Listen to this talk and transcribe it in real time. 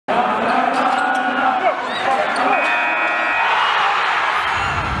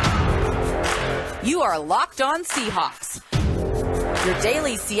Locked On Seahawks, your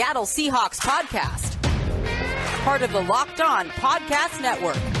daily Seattle Seahawks podcast. Part of the Locked On Podcast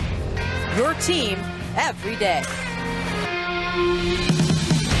Network, your team every day.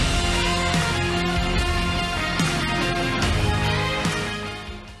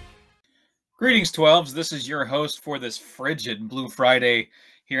 Greetings, 12s. This is your host for this frigid Blue Friday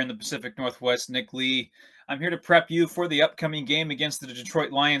here in the Pacific Northwest, Nick Lee. I'm here to prep you for the upcoming game against the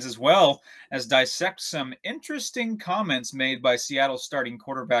Detroit Lions, as well as dissect some interesting comments made by Seattle's starting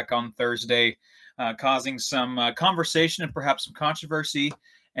quarterback on Thursday, causing some conversation and perhaps some controversy,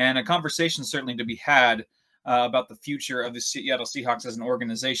 and a conversation certainly to be had about the future of the Seattle Seahawks as an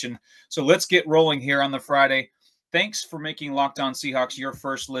organization. So let's get rolling here on the Friday. Thanks for making Locked On Seahawks your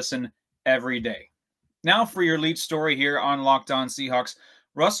first listen every day. Now for your lead story here on Locked On Seahawks.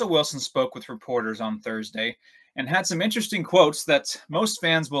 Russell Wilson spoke with reporters on Thursday and had some interesting quotes that most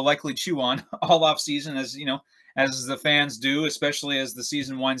fans will likely chew on all offseason, as you know, as the fans do, especially as the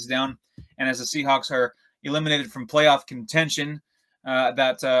season winds down and as the Seahawks are eliminated from playoff contention.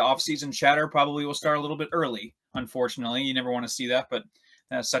 That offseason chatter probably will start a little bit early. Unfortunately, you never want to see that, but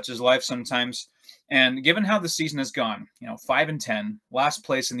such is life sometimes. And given how the season has gone, 5-10, last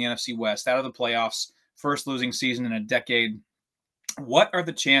place in the NFC West, out of the playoffs, first losing season in a decade. What are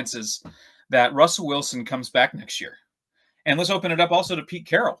the chances that Russell Wilson comes back next year? And let's open it up also to Pete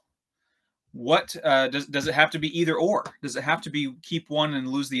Carroll. What does it have to be either or? Does it have to be keep one and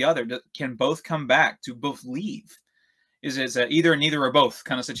lose the other? Can both come back? Do both leave? Is it either neither or both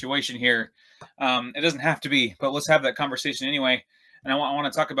kind of situation here? It doesn't have to be, but let's have that conversation anyway. And I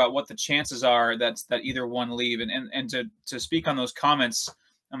want to talk about what the chances are that either one leave. And to speak on those comments,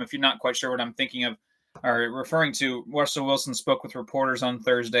 if you're not quite sure what I'm thinking of, or referring to, Russell Wilson spoke with reporters on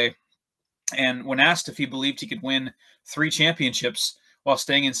Thursday, and when asked if he believed he could win 3 championships while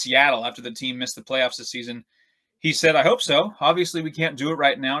staying in Seattle after the team missed the playoffs this season, he said, "I hope so. Obviously, we can't do it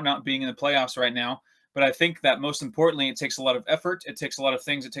right now, not being in the playoffs right now. But I think that most importantly, it takes a lot of effort. It takes a lot of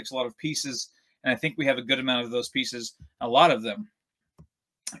things. It takes a lot of pieces. And I think we have a good amount of those pieces, a lot of them."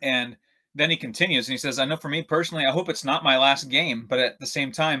 And then he continues and he says, "I know for me personally, I hope it's not my last game. But at the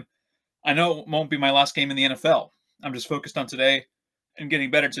same time, I know it won't be my last game in the NFL. I'm just focused on today and getting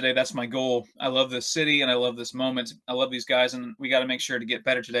better today. That's my goal. I love this city and I love this moment. I love these guys, and we got to make sure to get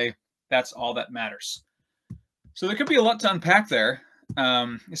better today. That's all that matters." So there could be a lot to unpack there,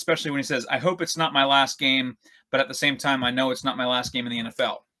 especially when he says, "I hope it's not my last game, but at the same time, I know it's not my last game in the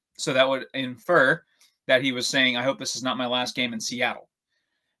NFL." So that would infer that he was saying, "I hope this is not my last game in Seattle."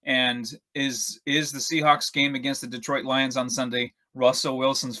 And is the Seahawks game against the Detroit Lions on Sunday Russell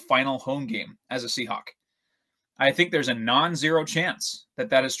Wilson's final home game as a Seahawk? I think there's a non-zero chance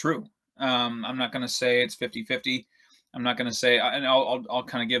that is true. I'm not going to say it's 50-50. I'm not going to say, and I'll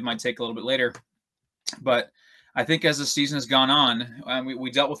kind of give my take a little bit later. But I think as the season has gone on, we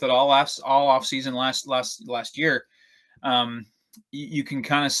dealt with it all off season last year. You can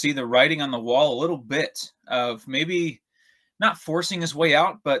kind of see the writing on the wall a little bit of maybe not forcing his way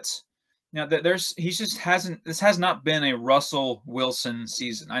out, but this has not been a Russell Wilson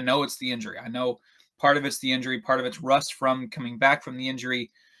season. I know it's the injury. I know part of it's the injury, part of it's rust from coming back from the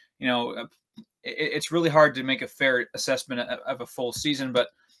injury. It's really hard to make a fair assessment of a full season, but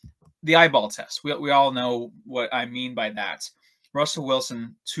the eyeball test, we all know what I mean by that. Russell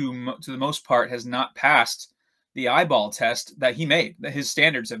Wilson, to the most part, has not passed the eyeball test that he made, that his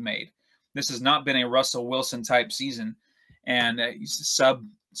standards have made. This has not been a Russell Wilson type season, and he's sub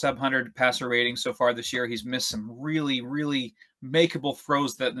 100 passer rating so far this year. He's missed some really, really makeable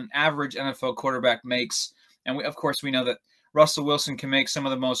throws that an average NFL quarterback makes. And of course, we know that Russell Wilson can make some of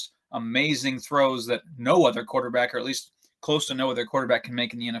the most amazing throws that no other quarterback, or at least close to no other quarterback, can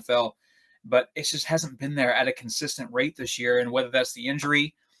make in the NFL. But it just hasn't been there at a consistent rate this year. And whether that's the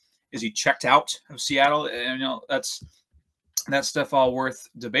injury, is he checked out of Seattle? And, that's stuff all worth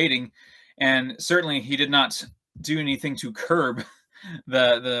debating. And certainly he did not do anything to curb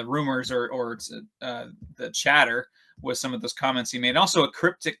the rumors or the chatter with some of those comments he made. Also, a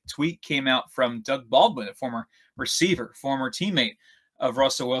cryptic tweet came out from Doug Baldwin, a former receiver, former teammate of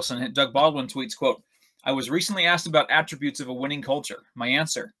Russell Wilson. Doug Baldwin tweets, quote, "I was recently asked about attributes of a winning culture. My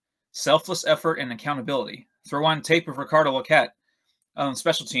answer, selfless effort and accountability. Throw on tape of Ricardo Laquette on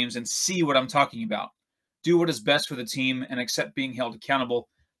special teams and see what I'm talking about. Do what is best for the team and accept being held accountable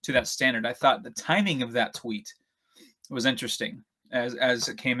to that standard." I thought the timing of that tweet was interesting as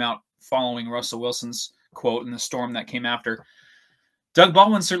it came out following Russell Wilson's quote and the storm that came after. Doug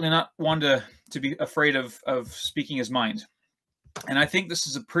Baldwin's certainly not one to be afraid of speaking his mind. And I think this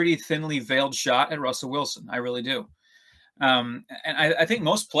is a pretty thinly veiled shot at Russell Wilson. I really do. And I think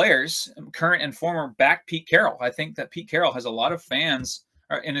most players, current and former, back Pete Carroll. I think that Pete Carroll has a lot of fans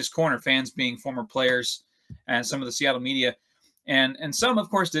in his corner, fans being former players and some of the Seattle media. And some, of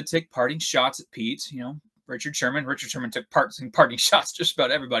course, did take parting shots at Pete. Richard Sherman. Richard Sherman took parting shots, just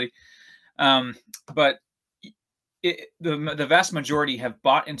about everybody. But the vast majority have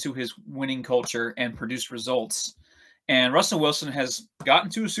bought into his winning culture and produced results. And Russell Wilson has gotten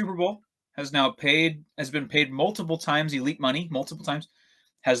to a Super Bowl, has been paid multiple times elite money, multiple times,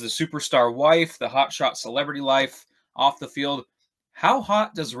 has the superstar wife, the hotshot celebrity life off the field. How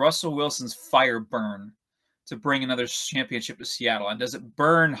hot does Russell Wilson's fire burn to bring another championship to Seattle? And does it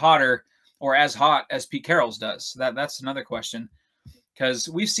burn hotter or as hot as Pete Carroll's does? That's another question, because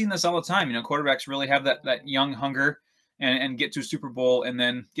we've seen this all the time. Quarterbacks really have that young hunger and get to a Super Bowl and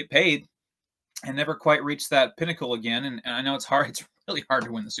then get paid and never quite reach that pinnacle again. And I know it's hard. It's really hard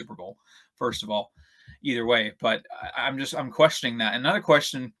to win the Super Bowl, first of all, either way. But I'm questioning that. Another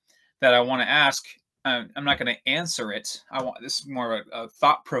question that I want to ask, I'm not going to answer it. This is more of a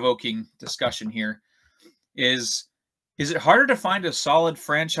thought-provoking discussion here. Is it harder to find a solid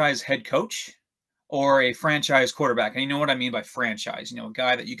franchise head coach or a franchise quarterback? And you know what I mean by franchise. A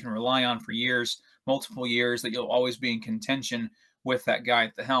guy that you can rely on for years, multiple years, that you'll always be in contention with that guy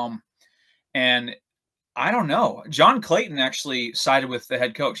at the helm. And I don't know. John Clayton actually sided with the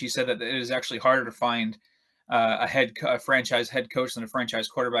head coach. He said that it is actually harder to find a franchise head coach than a franchise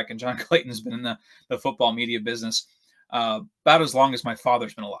quarterback. And John Clayton's been in the football media business about as long as my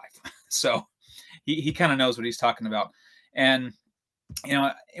father's been alive. So he kind of knows what he's talking about. And,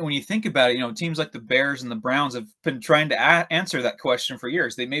 when you think about it, teams like the Bears and the Browns have been trying to answer that question for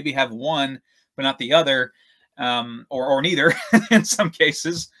years. They maybe have one, but not the other, or neither in some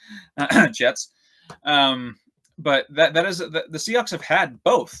cases, Jets. But that is the Seahawks have had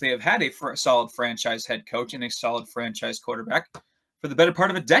both. They have had a solid franchise head coach and a solid franchise quarterback for the better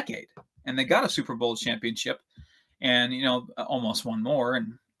part of a decade, and they got a Super Bowl championship, and almost one more,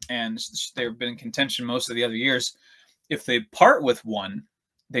 and they've been in contention most of the other years. If they part with one,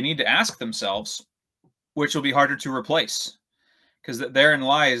 they need to ask themselves which will be harder to replace, because therein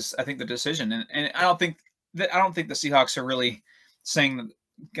lies, I think, the decision. And I don't think the Seahawks are really saying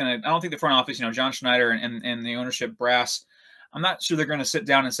I don't think the front office, John Schneider and the ownership brass, I'm not sure they're going to sit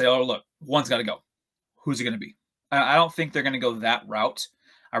down and say, oh, look, one's got to go. Who's it going to be? I don't think they're going to go that route.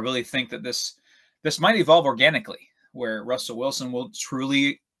 I really think that this might evolve organically, where Russell Wilson will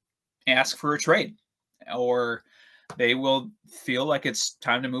truly ask for a trade, or they will feel like it's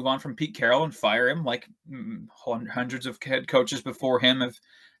time to move on from Pete Carroll and fire him, like hundreds of head coaches before him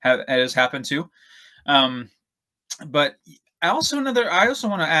has happened to. But I also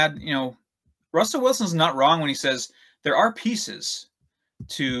want to add, Russell Wilson's not wrong when he says there are pieces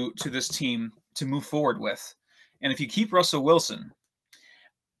to this team to move forward with. And if you keep Russell Wilson,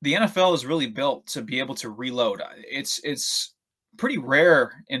 the NFL is really built to be able to reload. It's pretty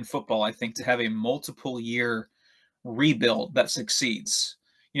rare in football, I think, to have a multiple year rebuild that succeeds.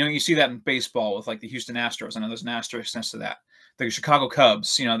 You see that in baseball with like the Houston Astros. I know there's an asterisk next to that. The Chicago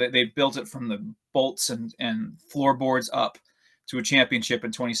Cubs, they built it from the bolts and floorboards up to a championship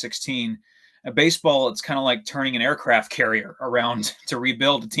in 2016. Baseball, it's kind of like turning an aircraft carrier around to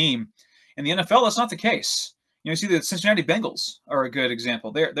rebuild a team. In the NFL, that's not the case. You see the Cincinnati Bengals are a good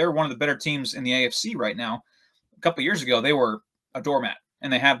example. They're one of the better teams in the AFC right now. A couple of years ago, they were a doormat,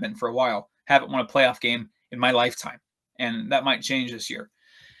 and they have been for a while. Haven't won a playoff game in my lifetime, and that might change this year.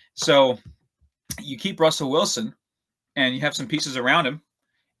 So you keep Russell Wilson, and you have some pieces around him.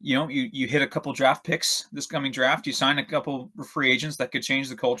 You hit a couple draft picks this coming draft. You sign a couple free agents that could change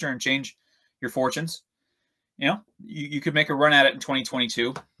the culture and change your fortunes. You could make a run at it in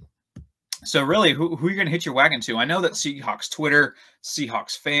 2022. So really, who are you going to hitch your wagon to? I know that Seahawks Twitter,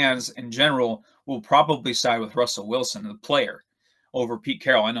 Seahawks fans in general will probably side with Russell Wilson, the player, over Pete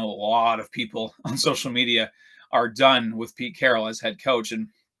Carroll. I know a lot of people on social media are done with Pete Carroll as head coach, and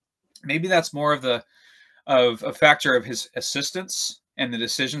maybe that's more of a factor of his assistants and the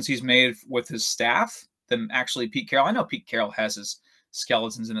decisions he's made with his staff than actually Pete Carroll. I know Pete Carroll has his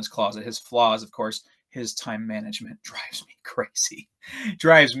skeletons in his closet, his flaws, of course. His time management drives me crazy,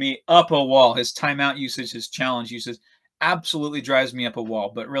 drives me up a wall. His timeout usage, his challenge usage absolutely drives me up a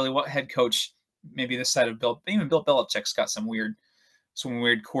wall. But really, what head coach, maybe this side of Bill Belichick's got some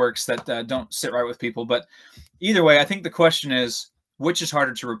weird quirks that don't sit right with people. But either way, I think the question is, which is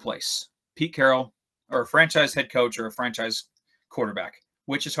harder to replace? Pete Carroll, or a franchise head coach, or a franchise quarterback?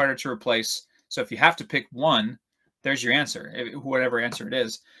 Which is harder to replace? So if you have to pick one, there's your answer, whatever answer it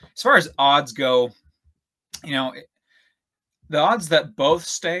is. As far as odds go, The odds that both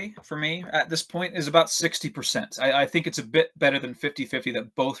stay for me at this point is about 60%. I think it's a bit better than 50-50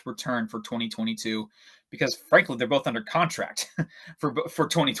 that both return for 2022 because, frankly, they're both under contract for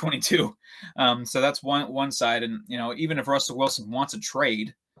 2022. So that's one side. And, you know, even if Russell Wilson wants a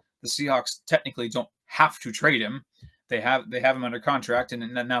trade, the Seahawks technically don't have to trade him. They have him under contract,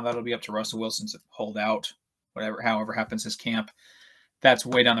 and now that'll be up to Russell Wilson to hold out, however happens his camp. That's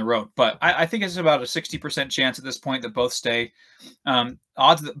way down the road. But I think it's about a 60% chance at this point that both stay.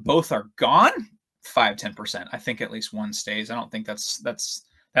 Odds that both are gone, 5-10%. I think at least one stays. I don't think that's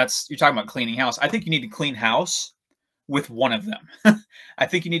you're talking about cleaning house. I think you need to clean house with one of them. I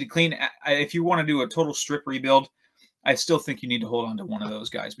think you need to clean, if you want to do a total strip rebuild, I still think you need to hold on to one of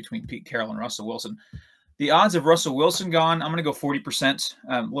those guys between Pete Carroll and Russell Wilson. The odds of Russell Wilson gone, I'm going to go 40%,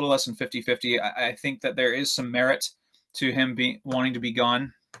 a little less than 50-50. I think that there is some merit to him wanting to be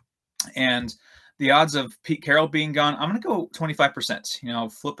gone. And the odds of Pete Carroll being gone, I'm going to go 25%. You know,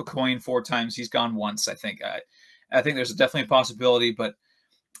 flip a coin 4 times. He's gone once, I think. I think there's definitely a possibility, but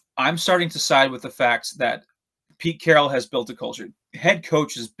I'm starting to side with the fact that Pete Carroll has built a culture. Head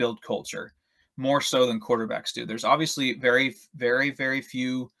coaches build culture more so than quarterbacks do. There's obviously very, very, very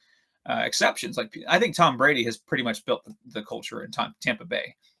few exceptions. Like I think Tom Brady has pretty much built the culture in Tampa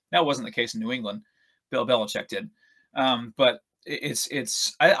Bay. That wasn't the case in New England. Bill Belichick did. But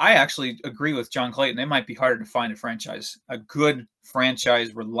I actually agree with John Clayton. It might be harder to find a good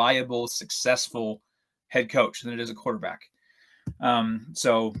franchise, reliable, successful head coach than it is a quarterback.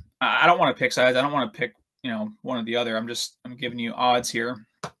 So I don't want to pick sides. I don't want to pick, you know, one or the other. I'm giving you odds here,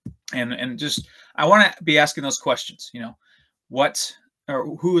 and just I want to be asking those questions. You know,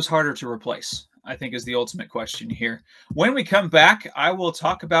 who is harder to replace? I think is the ultimate question here. When we come back, I will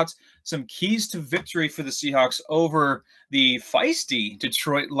talk about some keys to victory for the Seahawks over the feisty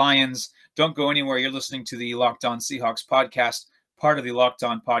Detroit Lions. Don't go anywhere. You're listening to the Locked On Seahawks podcast, part of the Locked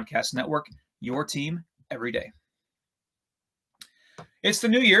On Podcast Network, your team every day. It's the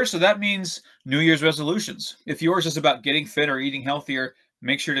new year, so that means New Year's resolutions. If yours is about getting fit or eating healthier,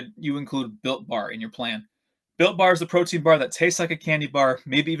 make sure that you include Built Bar in your plan. Built Bar is the protein bar that tastes like a candy bar,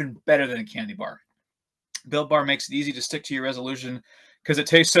 maybe even better than a candy bar. Built Bar makes it easy to stick to your resolution because it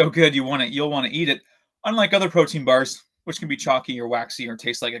tastes so good you'll want to eat it. Unlike other protein bars, which can be chalky or waxy or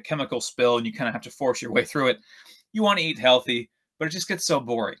taste like a chemical spill and you kind of have to force your way through it, you want to eat healthy, but it just gets so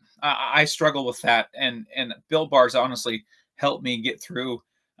boring. I struggle with that, and Built Bars honestly help me get through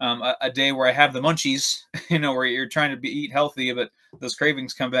a day where I have the munchies, you know, where you're trying to eat healthy, but those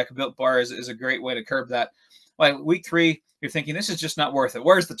cravings come back. A Built Bar is a great way to curb that. Like week 3, you're thinking, this is just not worth it.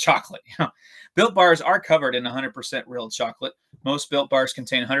 Where's the chocolate? You know, Built Bars are covered in 100% real chocolate. Most Built Bars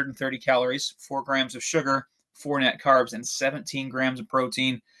contain 130 calories, 4 grams of sugar, 4 net carbs, and 17 grams of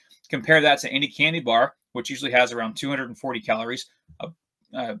protein. Compare that to any candy bar, which usually has around 240 calories,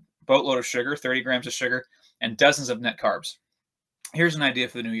 a boatload of sugar, 30 grams of sugar, and dozens of net carbs. Here's an idea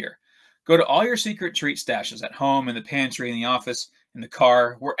for the new year. Go to all your secret treat stashes at home, in the pantry, in the office, in the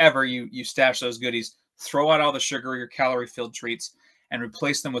car, wherever you stash those goodies. Throw out all the sugar, your calorie-filled treats, and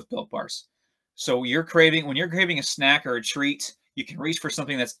replace them with Built Bars. So when you're craving a snack or a treat, you can reach for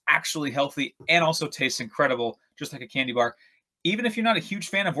something that's actually healthy and also tastes incredible, just like a candy bar. Even if you're not a huge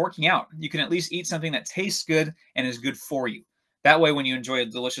fan of working out, you can at least eat something that tastes good and is good for you. That way, when you enjoy a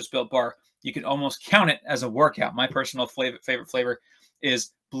delicious Built Bar, you can almost count it as a workout. My personal favorite flavor is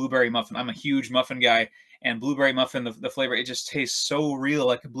blueberry muffin. I'm a huge muffin guy. And blueberry muffin, the flavor, it just tastes so real,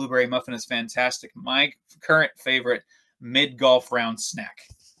 like a blueberry muffin is fantastic. My current favorite mid-golf round snack.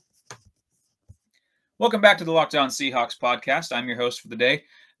 Welcome back to the Locked On Seahawks podcast. I'm your host for the day,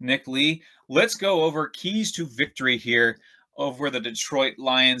 Nick Lee. Let's go over keys to victory here over the Detroit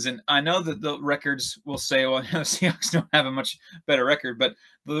Lions. And I know that the records will say, well, you know, the Seahawks don't have a much better record, but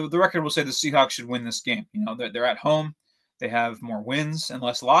the record will say the Seahawks should win this game. You know, they're at home. They have more wins and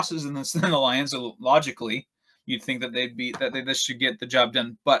less losses than the Lions. So logically, you'd think that they should get the job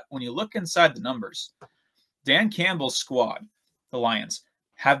done. But when you look inside the numbers, Dan Campbell's squad, the Lions,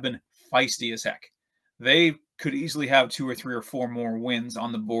 have been feisty as heck. They could easily have 2 or 3 or 4 more wins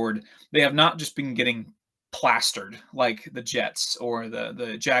on the board. They have not just been getting plastered like the Jets or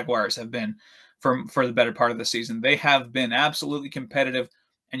the Jaguars have been for the better part of the season. They have been absolutely competitive,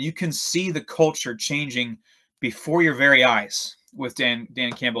 and you can see the culture changing before your very eyes with Dan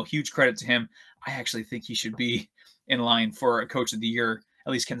Campbell. Huge credit to him. I actually think he should be in line for a Coach of the Year,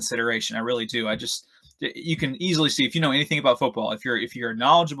 at least consideration. I really do. You can easily see, if you know anything about football, if you're a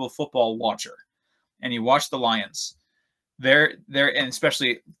knowledgeable football watcher and you watch the Lions, they're and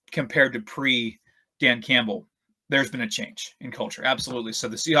especially compared to pre-Dan Campbell, there's been a change in culture. Absolutely. So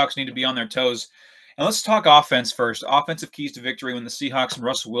the Seahawks need to be on their toes And let's talk offense first. Offensive keys to victory when the Seahawks and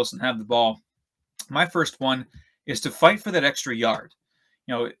Russell Wilson have the ball. My first one is to fight for that extra yard.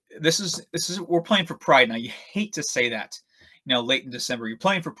 This is we're playing for pride now. You hate to say that, late in December. You're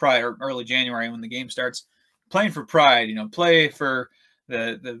playing for pride, or early January when the game starts. Playing for pride, play for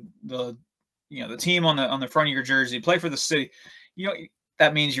the team on the front of your jersey. Play for the city.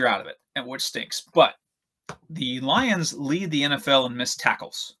 That means you're out of it, and which stinks. But the Lions lead the NFL in missed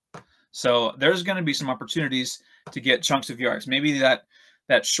tackles. So there's going to be some opportunities to get chunks of yards. Maybe that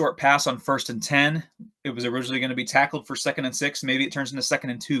short pass on 1st and 10, it was originally going to be tackled for 2nd and 6. Maybe it turns into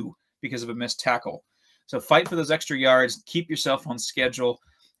 2nd and 2 because of a missed tackle. So fight for those extra yards. Keep yourself on schedule.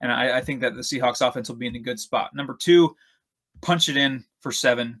 And I think that the Seahawks offense will be in a good spot. Number 2, punch it in for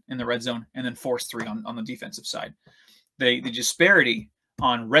 7 in the red zone and then force 3 on the defensive side. The disparity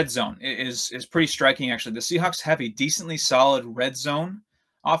on red zone is pretty striking, actually. The Seahawks have a decently solid red zone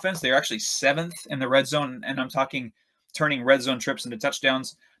offense. They're actually 7th in the red zone, and I'm talking turning red zone trips into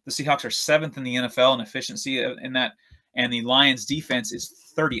touchdowns. The Seahawks are 7th in the NFL in efficiency in that, and the Lions defense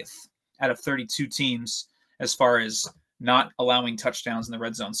is 30th out of 32 teams as far as not allowing touchdowns in the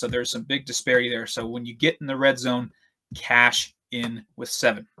red zone. So there's some big disparity there. So when you get in the red zone, cash in with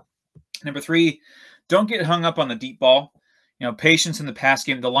 7. Number 3, don't get hung up on the deep ball. Patience in the pass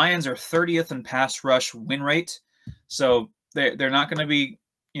game. The Lions are 30th in pass rush win rate. So they're not going to be,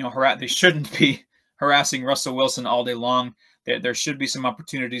 they shouldn't be harassing Russell Wilson all day long. There should be some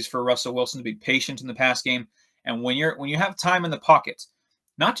opportunities for Russell Wilson to be patient in the pass game. And when you have time in the pocket,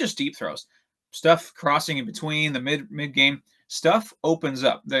 not just deep throws, stuff crossing in between the mid game, stuff opens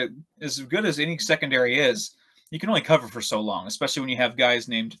up. As good as any secondary is, you can only cover for so long, especially when you have guys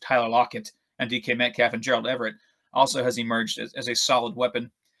named Tyler Lockett and DK Metcalf, and Gerald Everett also has emerged as a solid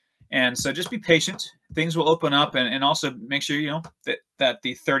weapon. And so just be patient. Things will open up, and also make sure, that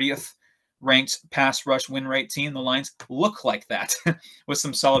the 30th ranked pass rush win rate team, the Lions, look like that with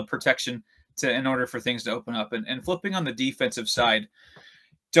some solid protection in order for things to open up. And flipping on the defensive side,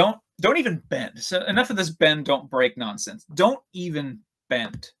 don't even bend. So enough of this bend, don't break nonsense. Don't even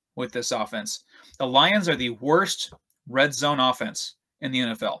bend with this offense. The Lions are the worst red zone offense in the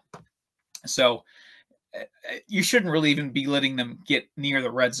NFL. So you shouldn't really even be letting them get near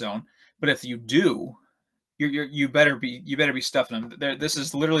the red zone. But if you do, you better be stuffing them. This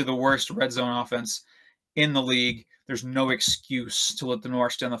is literally the worst red zone offense in the league. There's no excuse to let them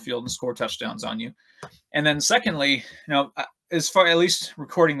march down the field and score touchdowns on you. And then secondly, as far at least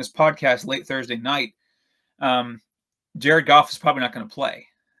recording this podcast late Thursday night, Jared Goff is probably not going to play.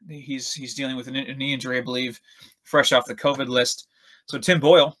 He's dealing with a knee injury, I believe, fresh off the COVID list. So Tim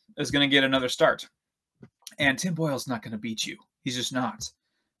Boyle is going to get another start. And Tim Boyle's not going to beat you. He's just not.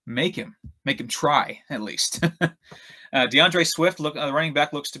 Make him try, at least. DeAndre Swift, the running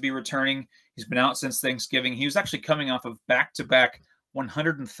back, looks to be returning. He's been out since Thanksgiving. He was actually coming off of back-to-back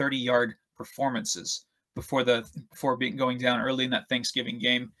 130-yard performances before going down early in that Thanksgiving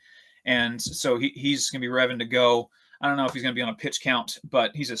game. And so he's going to be revving to go. I don't know if he's going to be on a pitch count,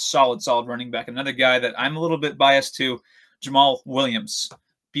 but he's a solid running back. Another guy that I'm a little bit biased to, Jamal Williams,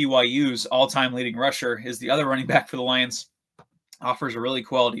 BYU's all-time leading rusher, is the other running back for the Lions. Offers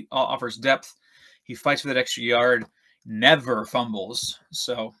offers depth. He fights for that extra yard, never fumbles.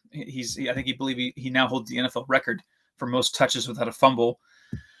 So I think he now holds the NFL record for most touches without a fumble,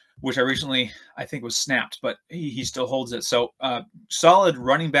 which I think was snapped, but he still holds it. So solid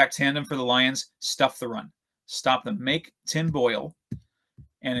running back tandem for the Lions. Stuff the run. Stop them. Make Tim Boyle.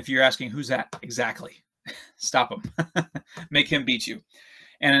 And if you're asking who's that, exactly. Stop him. Make him beat you.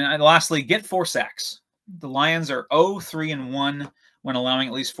 And lastly, get 4 sacks. The Lions are 0-3-1 when allowing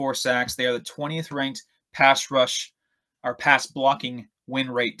at least 4 sacks. They are the 20th ranked pass rush or pass blocking win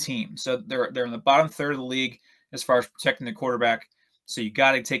rate team. So they're in the bottom third of the league as far as protecting the quarterback. So you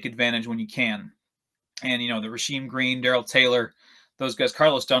got to take advantage when you can. And, the Rasheem Green, Darrell Taylor, those guys.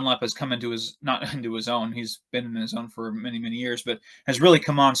 Carlos Dunlap has come not into his own. He's been in his own for many, many years, but has really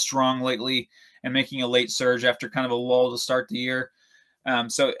come on strong lately and making a late surge after kind of a lull to start the year.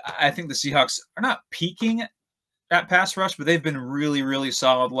 So I think the Seahawks are not peaking at pass rush, but they've been really, really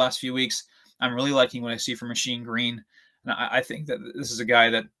solid the last few weeks. I'm really liking what I see from Rasheem Green. And I think that this is a guy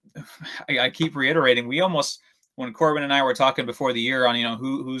that I keep reiterating. When Corbin and I were talking before the year on,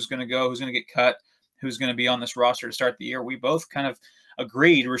 who's going to go, who's going to get cut, who's going to be on this roster to start the year, we both kind of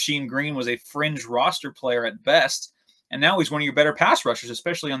agreed Rasheem Green was a fringe roster player at best. And now he's one of your better pass rushers,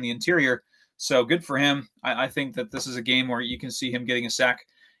 especially on the interior. So good for him. I think that this is a game where you can see him getting a sack.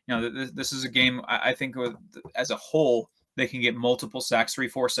 This is a game I think as a whole, they can get multiple sacks,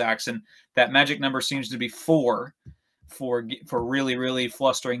 3-4 sacks. And that magic number seems to be 4 for really, really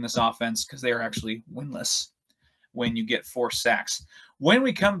flustering this offense, because they are actually winless when you get 4 sacks. When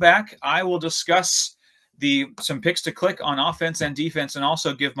we come back, I will discuss some picks to click on offense and defense, and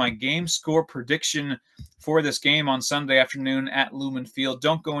also give my game score prediction for this game on Sunday afternoon at Lumen Field.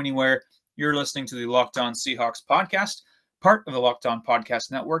 Don't go anywhere. You're listening to the Locked On Seahawks podcast, part of the Locked On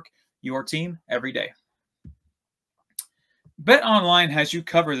Podcast Network, your team every day. BetOnline has you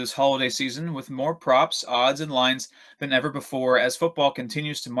covered this holiday season with more props, odds, and lines than ever before as football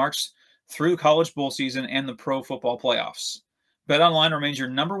continues to march through college bowl season and the pro football playoffs. BetOnline remains your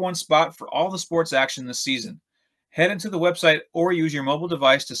 #1 spot for all the sports action this season. Head into the website or use your mobile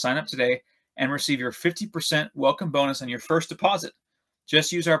device to sign up today and receive your 50% welcome bonus on your first deposit.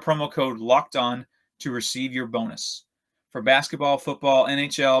 Just use our promo code LOCKEDON to receive your bonus. For basketball, football,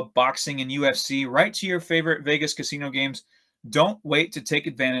 NHL, boxing, and UFC, right to your favorite Vegas casino games, don't wait to take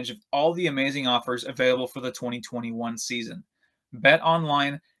advantage of all the amazing offers available for the 2021 season.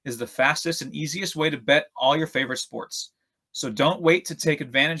 BetOnline is the fastest and easiest way to bet all your favorite sports. So don't wait to take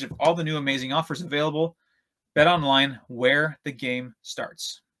advantage of all the new amazing offers available. BetOnline, where the game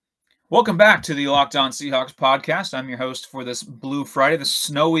starts. Welcome back to the Locked On Seahawks podcast. I'm your host for this Blue Friday, the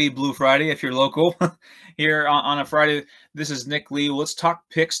snowy Blue Friday, if you're local here on a Friday. This is Nick Lee. Let's talk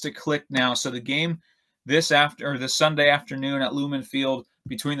picks to click now. So the game this Sunday afternoon at Lumen Field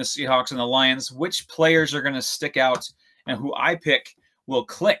between the Seahawks and the Lions, which players are going to stick out and who I pick will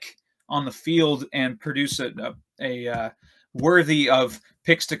click on the field and produce a worthy of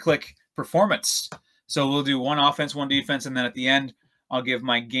picks to click performance. So we'll do one offense, one defense, and then at the end, I'll give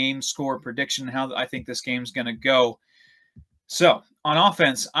my game score prediction, how I think this game's going to go. So on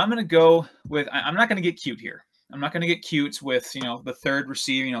offense, I'm not going to get cute here. I'm not going to get cute with, the third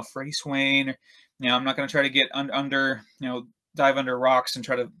receiver, Freddie Swain. I'm not going to try to get dive under rocks and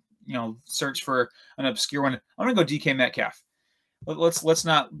try to, search for an obscure one. I'm going to go DK Metcalf. Let's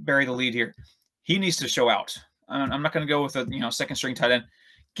not bury the lead here. He needs to show out. I'm not going to go with a, second string tight end.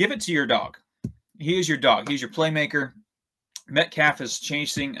 Give it to your dog. He is your dog. He's your playmaker. Metcalf is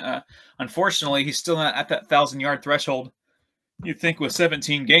chasing. Unfortunately, he's still not at that 1,000-yard threshold. You'd think with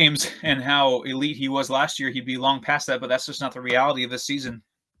 17 games and how elite he was last year, he'd be long past that, but that's just not the reality of this season.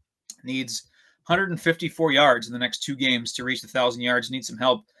 Needs 154 yards in the next 2 games to reach the 1,000 yards. Needs some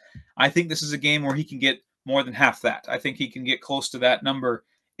help. I think this is a game where he can get more than half that. I think he can get close to that number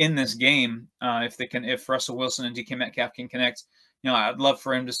in this game if Russell Wilson and DK Metcalf can connect. I'd love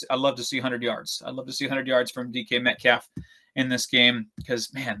to see 100 yards. I'd love to see 100 yards from DK Metcalf in this game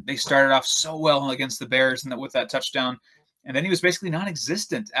because, man, they started off so well against the Bears and with that touchdown, and then he was basically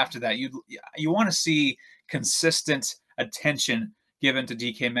non-existent after that. You want to see consistent attention given to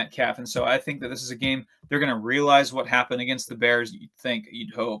DK Metcalf, and so I think that this is a game they're going to realize what happened against the Bears.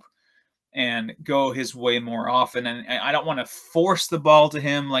 You'd hope, and go his way more often. And I don't want to force the ball to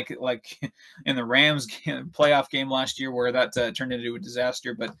him like in the Rams playoff game last year where that turned into a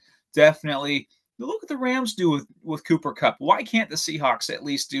disaster. But definitely look what the Rams do with Cooper Kupp. Why can't the Seahawks at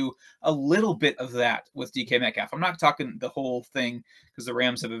least do a little bit of that with DK Metcalf? I'm not talking the whole thing because the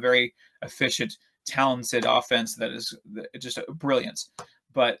Rams have a very efficient, talented offense that is just a brilliance.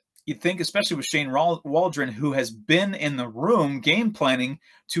 But you'd think, especially with Shane Waldron, who has been in the room game planning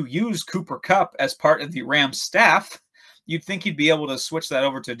to use Cooper Kupp as part of the Rams staff, you'd think he'd be able to switch that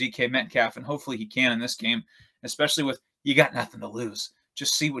over to DK Metcalf, and hopefully he can in this game, especially with you got nothing to lose.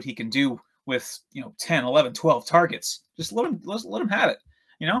 Just see what he can do with 10, 11, 12 targets. Just let him have it,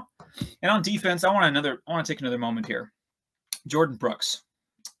 And on defense, I want to take another moment here. Jordan Brooks.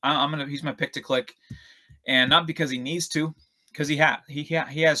 He's my pick to click, and not because he needs to, because he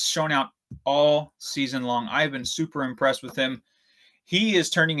has shown out all season long. I've been super impressed with him. He is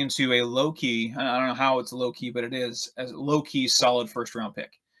turning into a low-key, I don't know how it's low-key, but it is a low-key solid first-round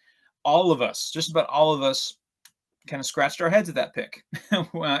pick. Just about all of us, kind of scratched our heads at that pick.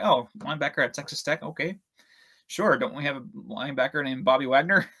 Linebacker at Texas Tech, okay. Sure, don't we have a linebacker named Bobby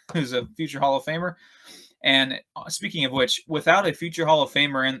Wagner, who's a future Hall of Famer? And speaking of which, without a future Hall of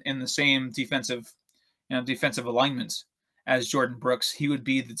Famer in the same defensive alignments as Jordan Brooks, he would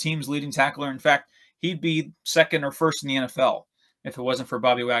be the team's leading tackler. In fact, he'd be second or first in the NFL if it wasn't for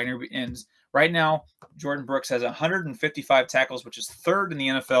Bobby Wagner. And right now, Jordan Brooks has 155 tackles, which is third in the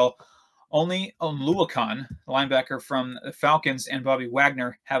NFL. Only Oluwakan, linebacker from the Falcons, and Bobby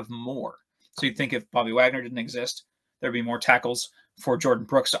Wagner have more. So you'd think if Bobby Wagner didn't exist, there'd be more tackles for Jordan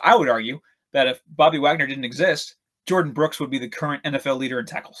Brooks. So I would argue that if Bobby Wagner didn't exist, Jordan Brooks would be the current NFL leader in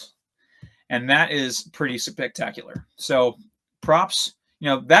tackles. And that is pretty spectacular. So props,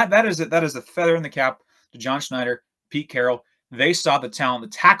 that is a feather in the cap to John Schneider, Pete Carroll. They saw the talent,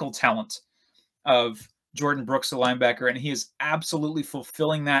 the tackle talent of Jordan Brooks, the linebacker, and he is absolutely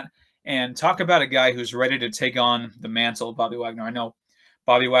fulfilling that. And talk about a guy who's ready to take on the mantle of Bobby Wagner. I know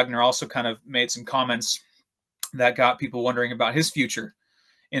Bobby Wagner also kind of made some comments that got people wondering about his future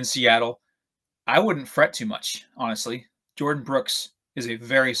in Seattle. I wouldn't fret too much, honestly. Jordan Brooks is a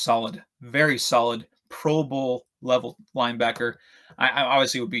very solid Pro Bowl level linebacker. I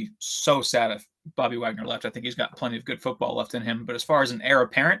obviously would be so sad if Bobby Wagner left. I think he's got plenty of good football left in him. But as far as an heir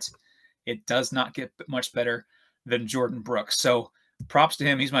apparent, it does not get much better than Jordan Brooks. So props to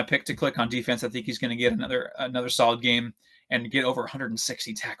him. He's my pick to click on defense. I think he's going to get another solid game and get over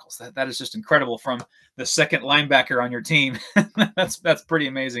 160 tackles. That is just incredible from the second linebacker on your team. That's pretty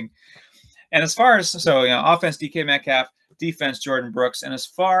amazing. And as far as, offense, DK Metcalf, defense, Jordan Brooks. And as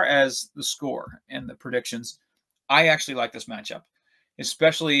far as the score and the predictions, I actually like this matchup,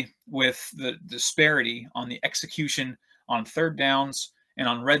 especially with the disparity on the execution on third downs and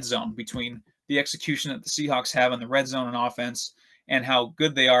on red zone between the execution that the Seahawks have on the red zone on offense and how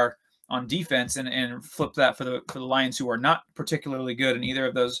good they are on defense, and flip that for the Lions, who are not particularly good in either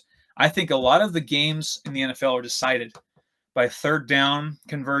of those. I think a lot of the games in the NFL are decided by third down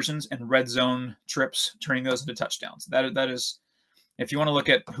conversions and red zone trips, turning those into touchdowns. That is, if you want to look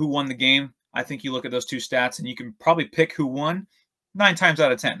at who won the game, I think you look at those two stats and you can probably pick who won 9 times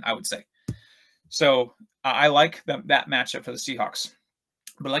out of 10, I would say. So I like that matchup for the Seahawks.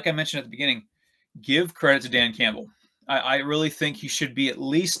 But like I mentioned at the beginning, give credit to Dan Campbell. I really think he should be at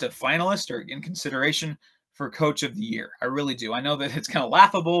least a finalist or in consideration for Coach of the Year. I really do. I know that it's kind of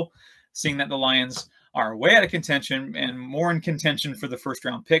laughable seeing that the Lions are way out of contention and more in contention for the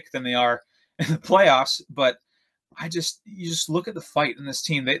first-round pick than they are in the playoffs. But you just look at the fight in this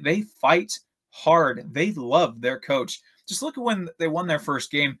team. They fight hard. They love their coach. Just look at when they won their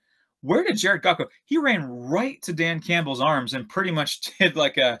first game. Where did Jared Goff go? He ran right to Dan Campbell's arms and pretty much did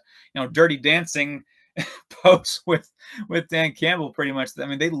like a dirty dancing pose with Dan Campbell pretty much. I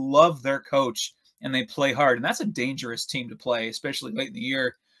mean, they love their coach and they play hard. And that's a dangerous team to play, especially late in the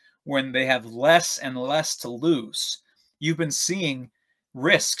year when they have less and less to lose. You've been seeing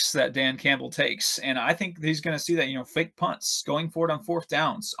risks that Dan Campbell takes. And I think he's going to see that, fake punts, going forward on fourth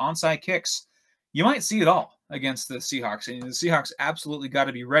downs, onside kicks. You might see it all against the Seahawks. And the Seahawks absolutely got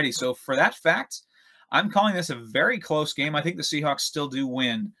to be ready. So for that fact, I'm calling this a very close game. I think the Seahawks still do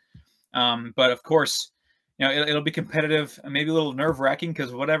win. But of course, it'll be competitive and maybe a little nerve-wracking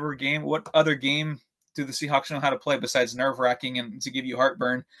because what other game do the Seahawks know how to play besides nerve-wracking and to give you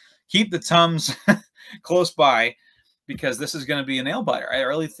heartburn? Keep the Tums close by because this is going to be a nail-biter. I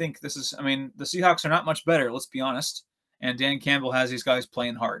really think the Seahawks are not much better, let's be honest, and Dan Campbell has these guys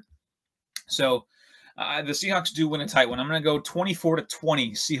playing hard. So the Seahawks do win a tight one. I'm going to go 24-20.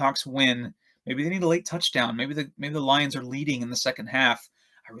 Seahawks win. Maybe they need a late touchdown. Maybe the Lions are leading in the second half.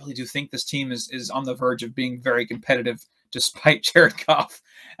 I really do think this team is on the verge of being very competitive despite Jared Goff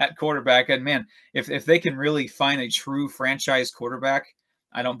at quarterback. And man, if they can really find a true franchise quarterback,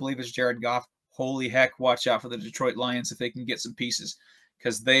 I don't believe it's Jared Goff. Holy heck, watch out for the Detroit Lions if they can get some pieces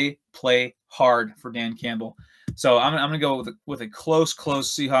because they play hard for Dan Campbell. So I'm going to go with a close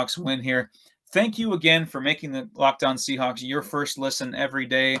Seahawks win here. Thank you again for making the Locked On Seahawks your first listen every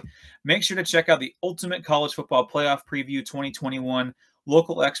day. Make sure to check out the Ultimate College Football Playoff Preview 2021,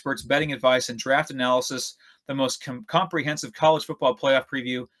 local experts, betting advice, and draft analysis. The most comprehensive college football playoff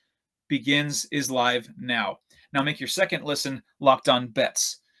preview is live now. Now make your second listen Locked On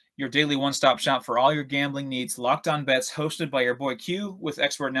Bets, your daily one-stop shop for all your gambling needs. Locked On Bets, hosted by your boy Q, with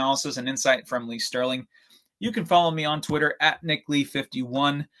expert analysis and insight from Lee Sterling. You can follow me on Twitter at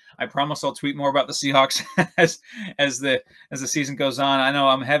NickLee51. I promise I'll tweet more about the Seahawks as the season goes on. I know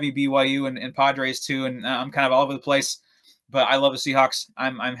I'm heavy BYU and Padres too, and I'm kind of all over the place. But I love the Seahawks.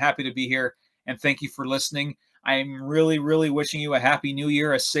 I'm happy to be here, and thank you for listening. I'm really, really wishing you a happy new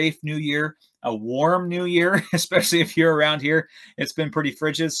year, a safe new year, a warm new year, especially if you're around here. It's been pretty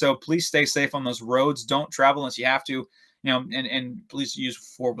frigid, so please stay safe on those roads. Don't travel unless you have to, and please use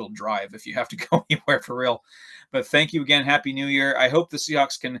four-wheel drive if you have to go anywhere for real. But thank you again. Happy New Year. I hope the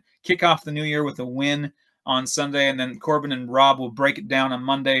Seahawks can kick off the new year with a win on Sunday, and then Corbin and Rob will break it down on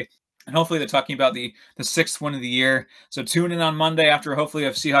Monday. And hopefully they're talking about the sixth win of the year. So tune in on Monday after hopefully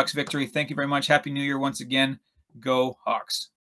a Seahawks victory. Thank you very much. Happy New Year once again. Go Hawks.